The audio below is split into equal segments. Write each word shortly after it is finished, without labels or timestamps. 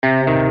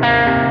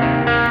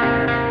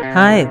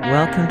Hi,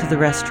 welcome to the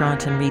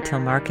Restaurant and Retail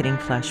Marketing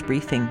Flash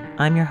Briefing.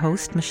 I'm your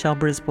host, Michelle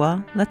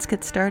Brisbois. Let's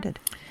get started.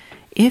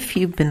 If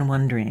you've been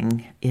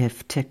wondering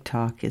if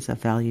TikTok is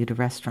of value to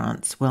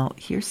restaurants, well,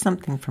 here's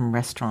something from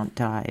Restaurant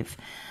Dive.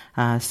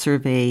 A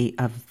survey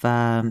of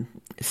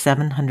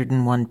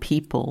 701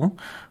 people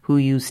who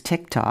use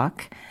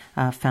TikTok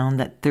found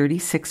that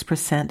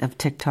 36% of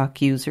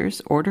TikTok users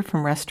order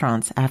from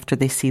restaurants after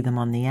they see them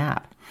on the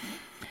app.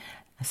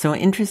 So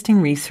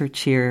interesting research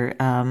here.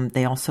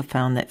 They also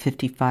found that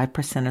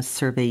 55% of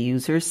survey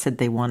users said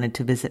they wanted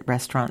to visit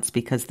restaurants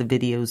because the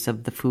videos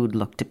of the food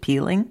looked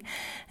appealing,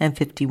 and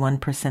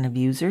 51% of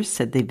users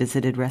said they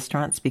visited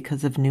restaurants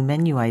because of new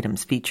menu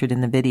items featured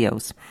in the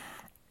videos.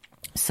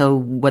 So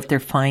what they're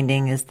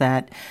finding is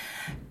that,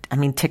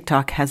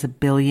 TikTok has 1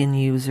 billion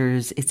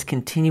users. It's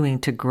continuing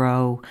to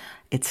grow.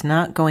 It's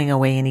not going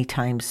away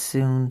anytime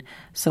soon.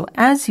 So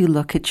as you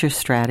look at your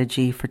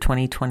strategy for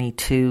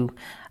 2022,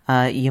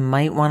 you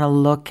might want to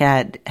look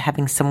at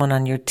having someone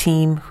on your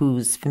team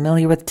who's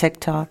familiar with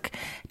TikTok.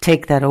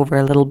 Take that over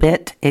a little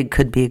bit. It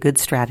could be a good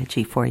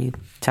strategy for you.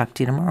 Talk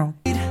to you tomorrow.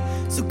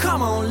 So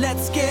come on,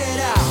 let's get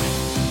out.